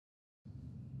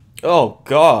Oh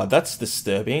god, that's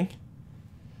disturbing.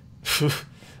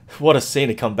 What a scene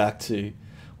to come back to.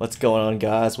 What's going on,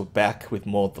 guys? We're back with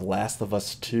more The Last of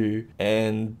Us 2.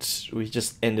 And we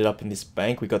just ended up in this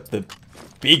bank. We got the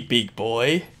big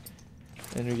boy.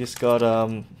 And we just got,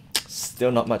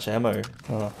 still not much ammo.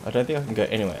 I don't think I can go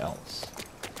anywhere else.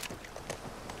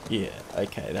 Yeah,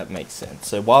 okay, that makes sense.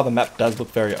 So while the map does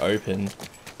look very open,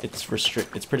 it's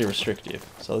pretty restrictive.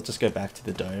 So let's just go back to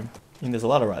the dome. I think there's a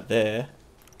ladder right there.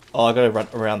 Oh, I gotta run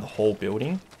around the whole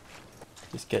building.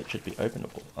 This gate should be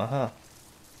openable. Uh-huh.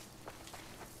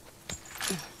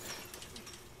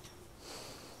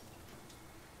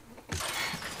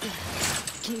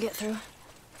 Can you get through?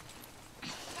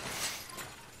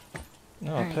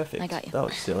 Oh, right, perfect. I got you. That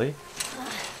was silly.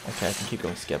 Okay, I can keep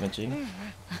going scavenging.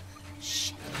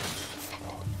 Shit.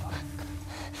 Oh, fuck.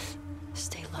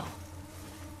 Stay low.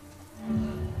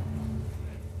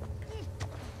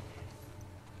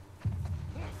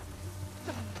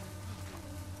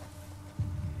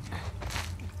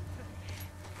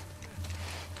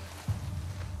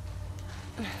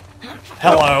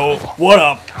 Hello, what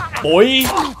up, boy?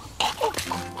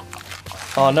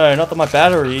 Oh no, not my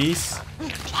batteries.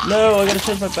 No, I gotta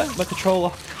change my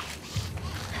controller.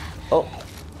 Oh,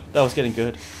 that was getting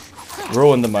good.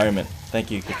 Ruined the moment.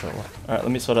 Thank you, controller. Alright,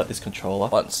 let me sort out this controller.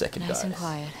 1 second, Nice guys. and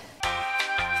quiet.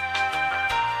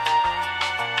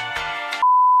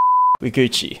 We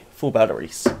Gucci. Full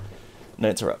batteries. No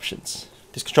interruptions.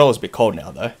 This controller's a bit cold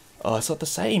now, though. Oh, it's not the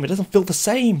same. It doesn't feel the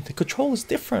same. The controller's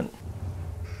different.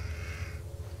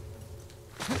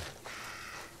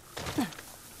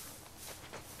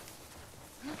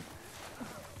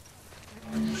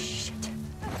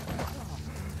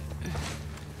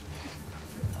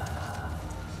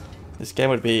 This game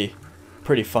would be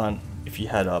pretty fun if you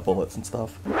had bullets and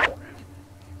stuff.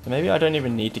 So maybe I don't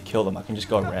even need to kill them, I can just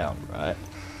go around, right?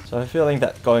 So I have a feeling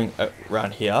that going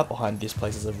around here, behind this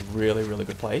place, is a really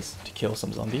good place to kill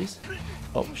some zombies.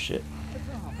 Oh shit.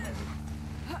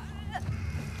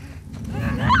 You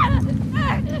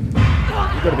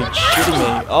gotta be shitting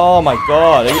me. Oh my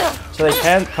god. So they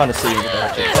can kind of see me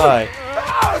without you. Die.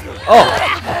 Oh!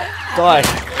 Die.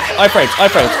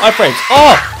 Iframes.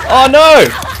 Oh! Oh no!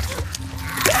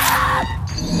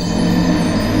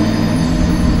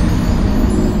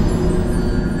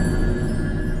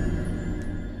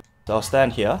 So I'll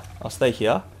stand here, I'll stay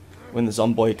here. When the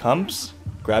zombie comes,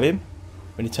 grab him.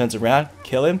 When he turns around,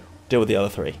 kill him, deal with the other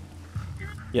 3.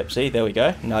 Yep, see, there we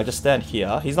go. Now just stand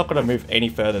here. He's not going to move any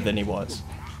further than he was.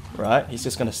 Right? He's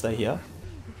just going to stay here.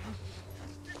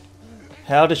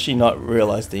 How does she not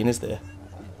realize Dina's there?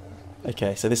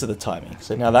 Okay, so this is the timing.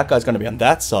 So now that guy's going to be on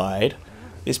that side.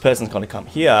 This person's going to come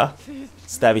here.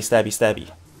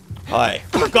 Stabby. Hi.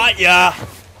 Got ya!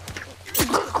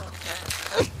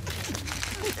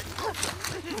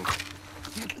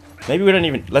 Maybe we don't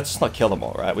even... Let's just not kill them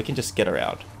all, right? We can just get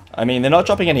around. I mean, they're not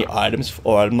dropping any items,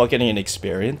 or I'm not getting any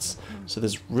experience, so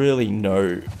there's really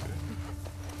no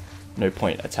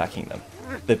point attacking them.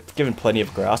 They've given plenty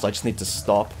of grass. I just need to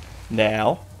stop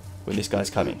now when this guy's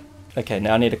coming. Okay,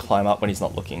 now I need to climb up when he's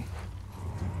not looking.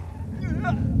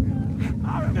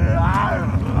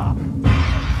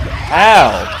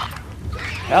 Ow!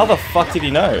 How the fuck did he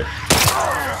know?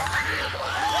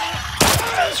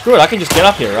 Screw it, I can just get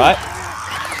up here, right?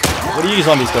 What are you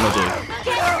zombies gonna do?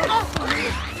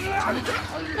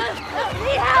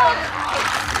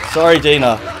 Sorry,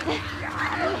 Dina.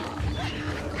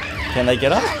 Can they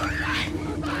get up?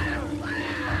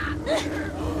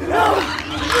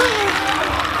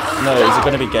 No, is it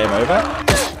gonna be game over?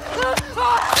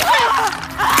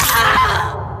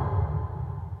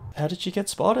 How did she get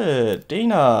spotted?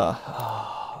 Dina!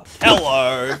 Oh,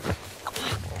 hello!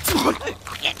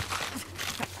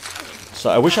 So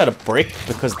I wish I had a brick,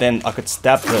 because then I could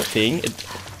stab the thing,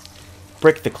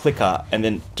 brick the clicker, and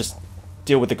then just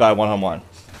deal with the guy one-on-one.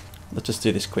 Let's just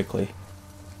do this quickly.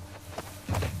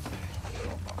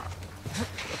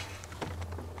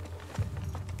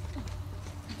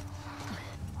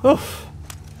 Oof.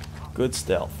 Good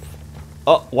stealth.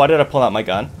 Oh, why did I pull out my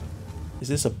gun?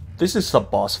 This is a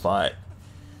boss fight.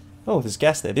 Oh, there's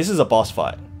gas there. This is a boss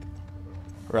fight.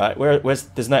 Right,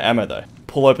 there's no ammo though.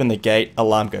 Pull open the gate,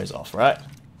 alarm goes off, right?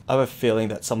 I have a feeling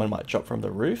that someone might drop from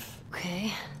the roof.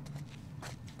 Okay.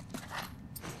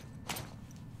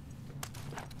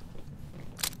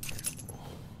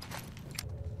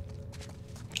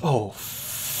 Oh,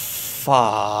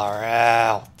 far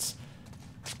out.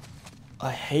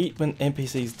 I hate when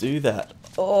NPCs do that.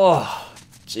 Oh,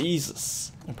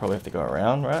 Jesus. I probably have to go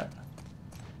around, right?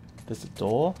 There's a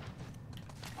door.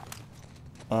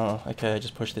 Oh, okay, I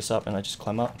just push this up and I just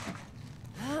climb up.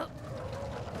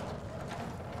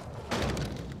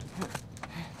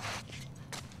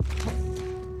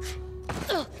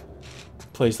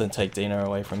 Please don't take Dina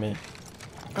away from me.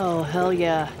 Oh, hell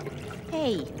yeah.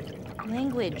 Hey,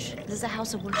 language. This is a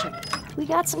house of worship. We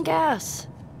got some gas.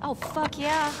 Oh, fuck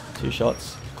yeah. 2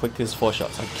 shots. Clickers, 4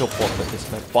 shots. I killed 4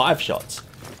 clickers. No, 5 shots.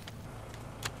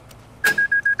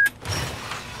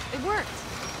 It worked.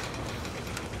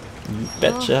 You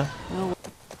betcha. Oh.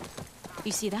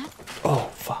 You see that?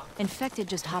 Oh, fuck. Infected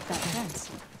just hopped that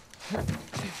fence.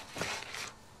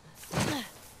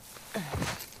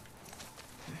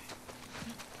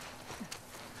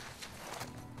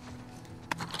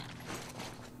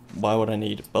 Why would I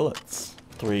need bullets?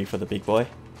 3 for the big boy.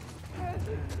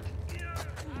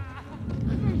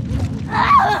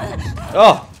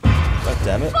 Oh! God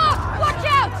damn it. Watch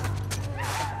out!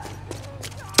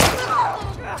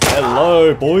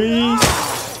 Hello, boys!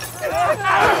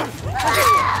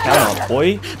 Count on,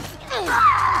 boy.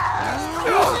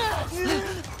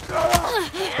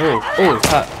 Oh,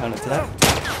 can't count it to that.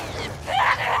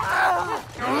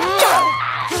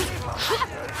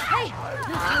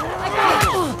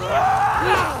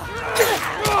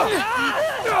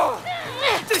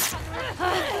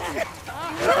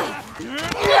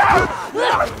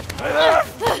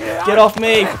 Get off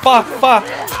me! Fuck! Fuck!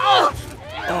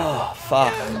 Oh,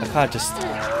 fuck. I can't just...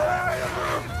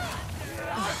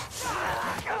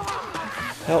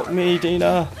 Help me,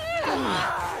 Dina.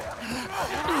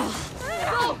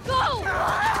 Go, go!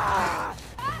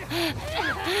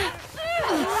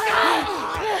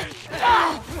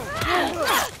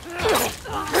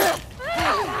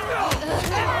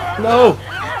 No!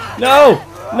 No!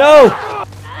 No!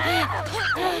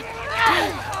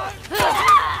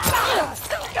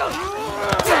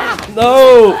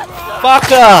 No!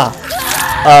 Fucker!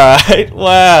 Alright,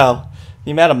 wow.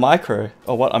 The amount of micro.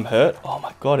 Oh, what? I'm hurt? Oh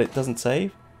my god, it doesn't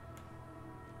save?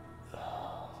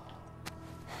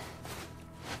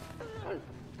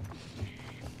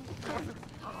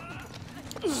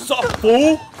 Sup,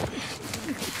 fool?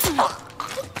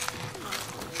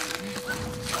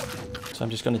 So I'm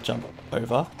just gonna jump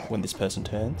over when this person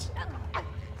turns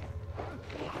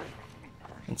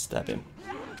and stab him.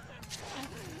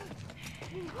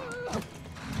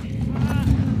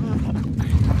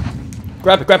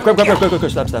 Grab it, grab, stab.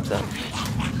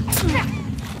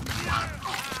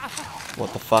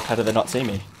 What the fuck? How did they not see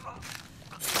me?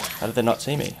 How did they not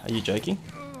see me? Are you joking?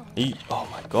 Oh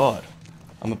my god.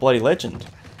 I'm a bloody legend.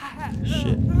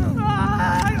 Shit.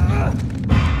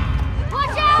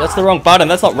 That's the wrong button,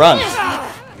 that's not run.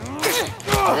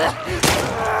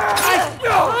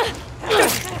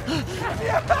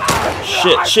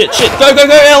 Shit. Go,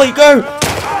 Ellie, go!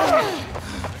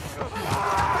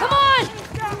 Come on!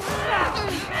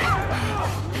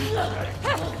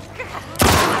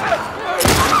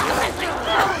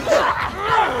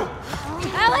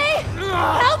 Ellie!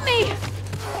 Help me!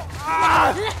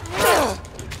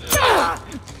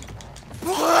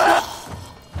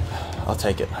 I'll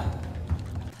take it.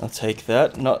 I'll take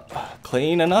that. Not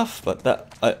clean enough, but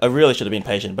that... I really should have been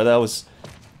patient, but that was...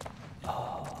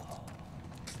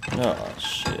 Oh,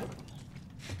 shit.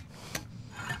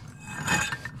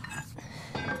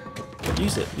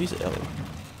 Use it, Ellie.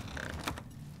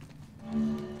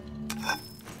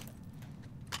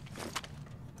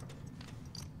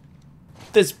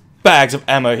 There's bags of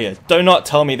ammo here. Do not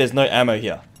tell me there's no ammo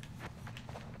here.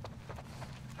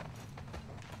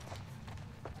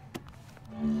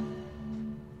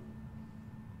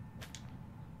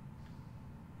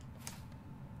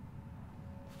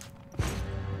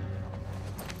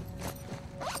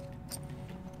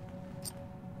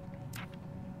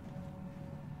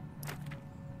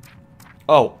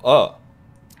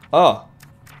 Oh.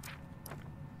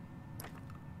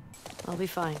 I'll be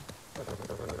fine.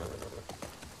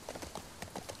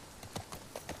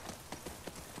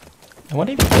 I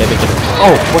wonder if you ever get...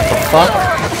 Oh, what the fuck?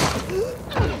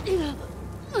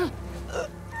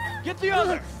 Get the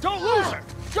other! Don't lose her!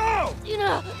 Go!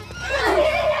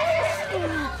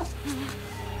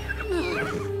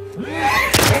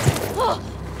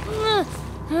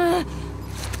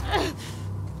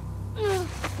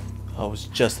 I was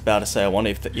just about to say, I wonder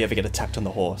if you ever get attacked on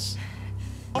the horse.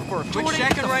 For a quick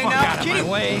second right now, get out of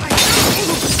my way.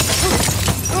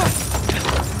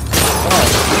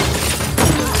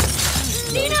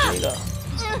 Dina!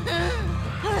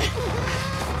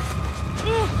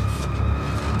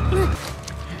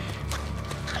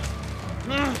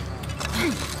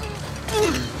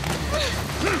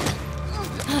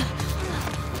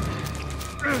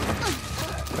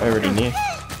 I already knew.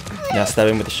 Now stab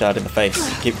him with a shard in the face.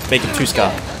 Make him 2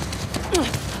 scar.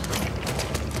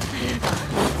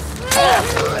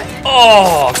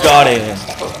 Oh, got him.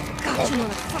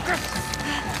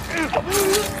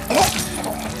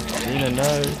 Dina,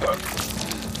 no.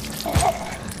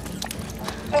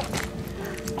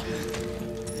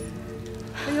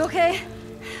 Are you okay?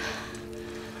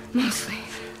 Mostly.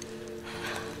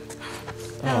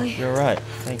 Oh, Ellie. you're right.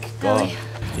 Thank God. Ellie.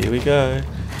 Here we go.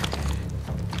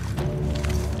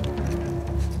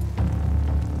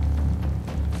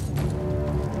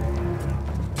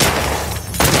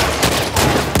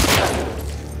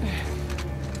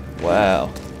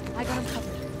 Wow. I got him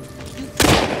covered.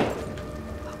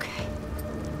 Okay.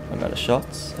 I'm out of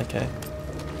shots. Okay.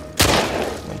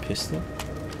 One pistol.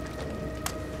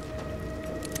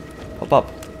 Hop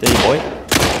up. There you boy.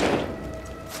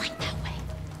 Right that way.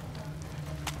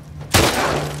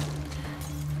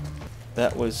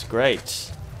 That was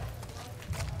great.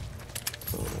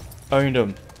 Owned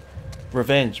them.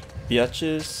 Revenge,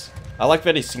 bitches. I like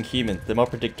that he's inhuman. They're more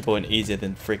predictable and easier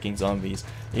than freaking zombies.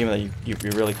 Even though you're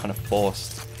really kind of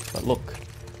forced. But look,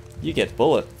 you get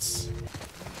bullets.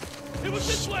 It was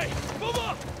this way! Move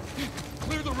up!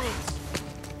 Clear the rooms!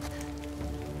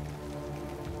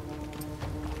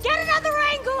 Get another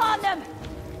angle on them!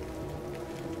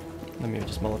 Let me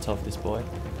just Molotov this boy.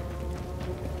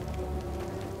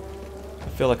 I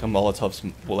feel like a Molotov's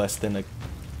less than a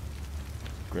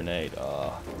grenade.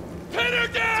 Ah. Pin her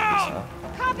down!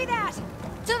 Copy that! To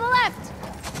the left!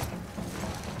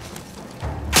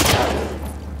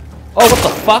 Oh, what the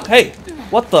fuck? Hey!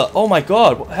 What the? Oh my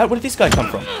god. Where did this guy come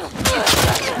from?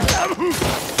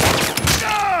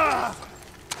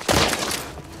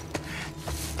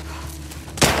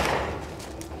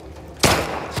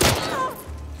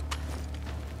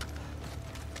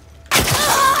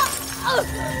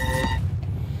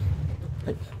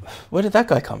 Hey, where did that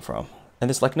guy come from? And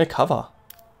there's like no cover.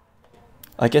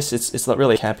 I guess it's not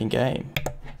really a camping game.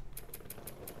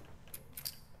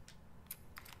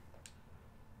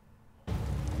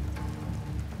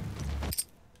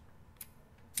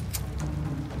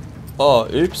 Oh,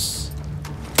 oops.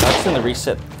 I accidentally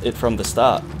reset it from the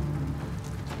start.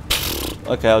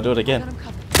 Okay, I'll do it again. Got him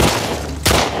covered.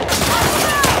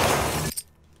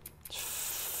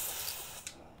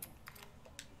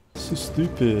 So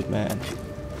stupid, man.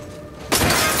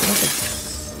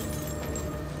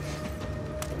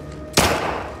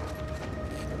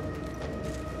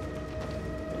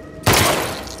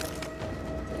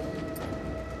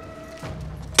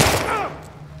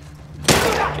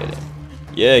 Get it.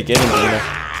 Yeah, get him, Dina.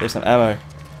 Save some ammo.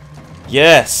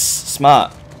 Yes!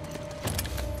 Smart.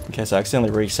 Okay, so I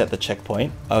accidentally reset the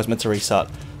checkpoint. I was meant to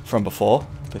restart from before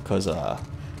because I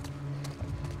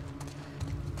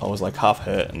was like half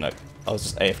hurt and I was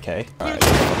just AFK. Alright.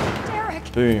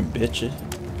 Derek! Boom, bitch.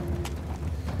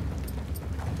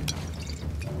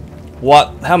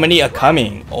 What? How many are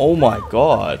coming? Oh my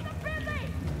god.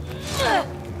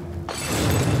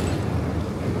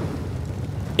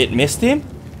 It missed him?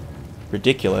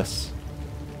 Ridiculous.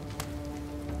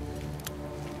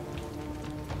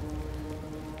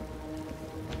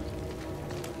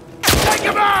 Take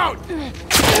him out!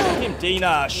 Shoot him,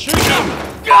 Dina! Shoot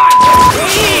him! God!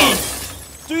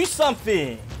 Please! Do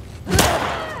something!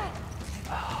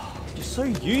 You're so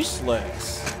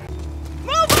useless.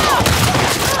 Move up!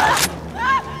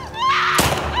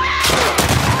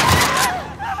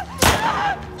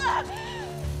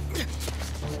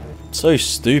 So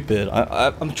stupid.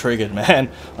 I'm triggered,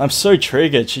 man. I'm so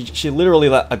triggered. She literally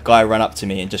let a guy run up to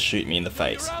me and just shoot me in the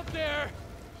face. You're out there!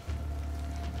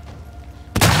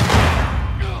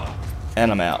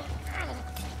 And I'm out.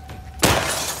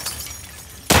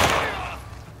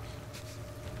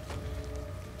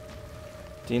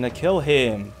 Dina, kill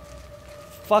him.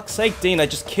 Fuck's sake, Dina,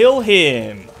 just kill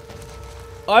him.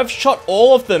 I've shot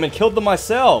all of them and killed them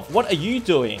myself. What are you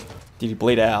doing? Did he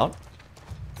bleed out?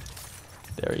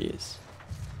 There he is.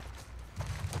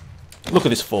 Look at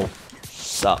this fool.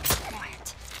 Sup.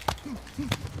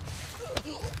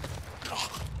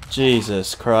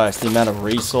 Jesus Christ, the amount of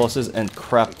resources and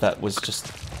crap that was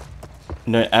just...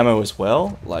 No ammo as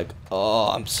well? Like, oh,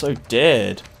 I'm so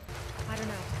dead. I don't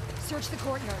know. Search the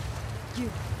courtyard. You,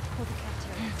 hold the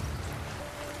cafeteria.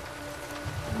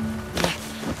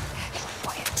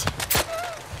 Quiet.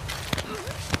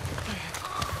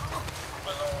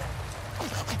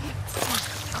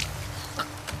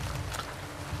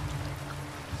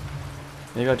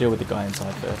 Maybe I'll deal with the guy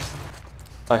inside first.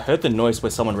 I heard the noise where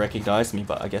someone recognized me,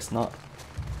 but I guess not.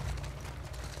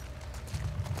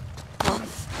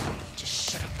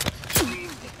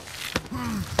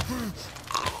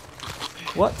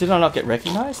 What? Did I not get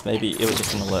recognized? Maybe it was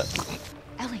just an alert.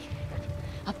 Ellie,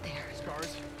 up there.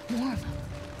 Scars? More of them.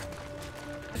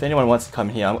 If anyone wants to come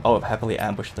here, I'll happily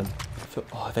ambush them.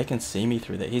 Oh, they can see me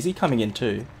through there. Is he coming in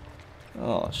too?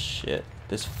 Oh shit.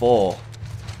 There's 4.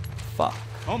 Fuck.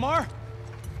 Omar?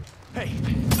 Hey.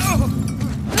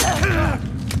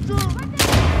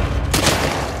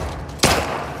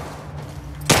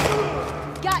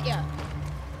 Got ya.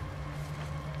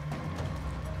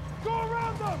 Go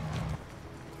around them!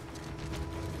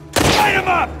 Light him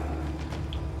up!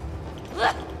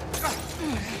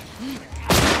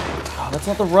 Oh, that's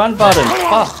not the run button.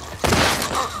 Fuck.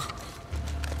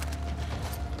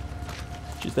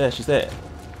 She's there. She's there.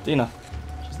 Dina.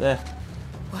 She's there.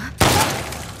 What?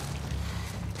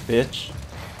 Bitch.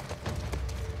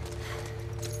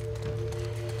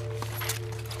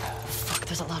 Fuck,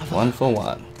 there's a lot of 1 for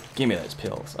 1. Give me those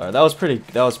pills. Alright, that was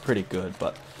pretty good,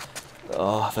 but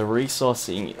the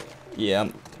resourcing, yeah,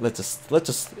 let's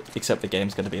just accept the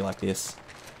game's gonna be like this.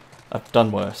 I've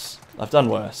done worse. I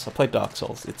played Dark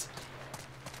Souls.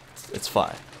 It's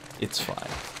fine. It's fine.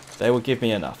 They will give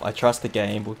me enough. I trust the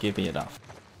game will give me enough.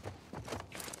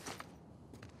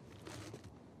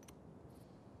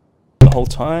 The whole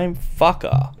time?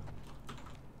 Fucker.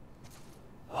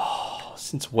 Oh,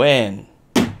 since when?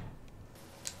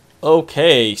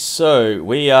 Okay, so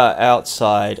we are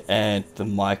outside and the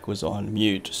mic was on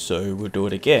mute, so we'll do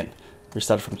it again. We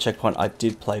started from checkpoint. I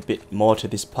did play a bit more to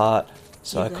this part,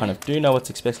 so I kind of do know what's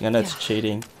expecting. I know it's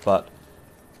cheating, but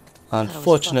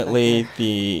unfortunately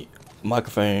the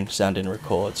microphone sound didn't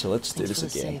record, so let's do this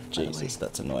again. Jesus,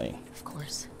 that's annoying. Of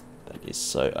course. That is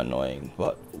so annoying,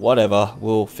 but whatever,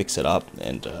 we'll fix it up,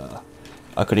 and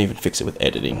I couldn't even fix it with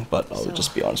editing, but I'll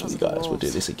just be honest with you guys, we'll do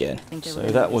this again. So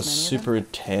that was super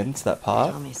intense, that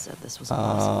part. Tommy said this was a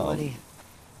possibility.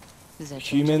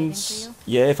 Humans,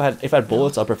 yeah, if I had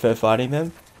bullets, I prefer fighting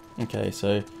them. Okay,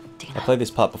 so I played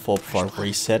this part before I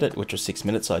reset it, which was 6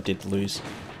 minutes, so I did lose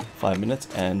 5 minutes,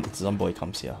 and Zomboy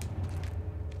comes here.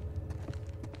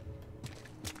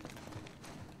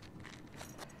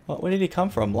 What, where did he come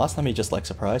from? Last time he just like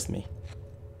surprised me.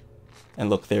 And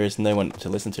look, there is no one to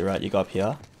listen to, right? You go up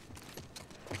here.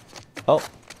 Oh.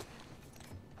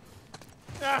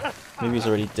 Maybe he's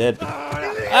already dead. But...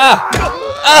 Ah!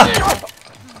 Ah!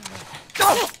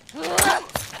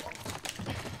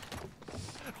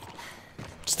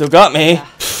 Still got me.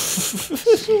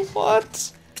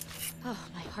 What? Oh,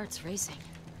 my heart's racing.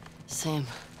 Same.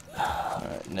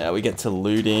 Alright, now we get to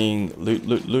looting. Loot,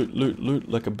 loot, loot, loot, loot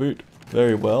like a boot.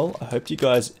 Very well. I hope you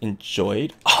guys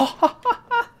enjoyed.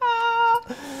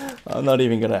 I'm not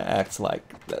even gonna act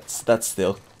like that's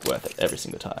still worth it every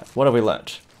single time. What have we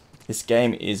learned? This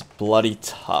game is bloody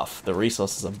tough. The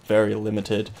resources are very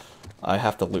limited. I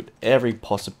have to loot every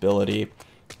possibility.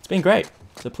 It's been great.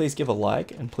 So please give a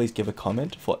like and please give a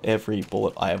comment for every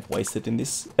bullet I have wasted in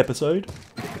this episode.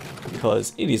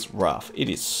 Because it is rough. It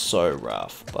is so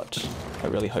rough. But I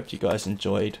really hope you guys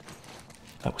enjoyed.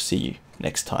 I will see you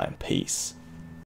next time. Peace.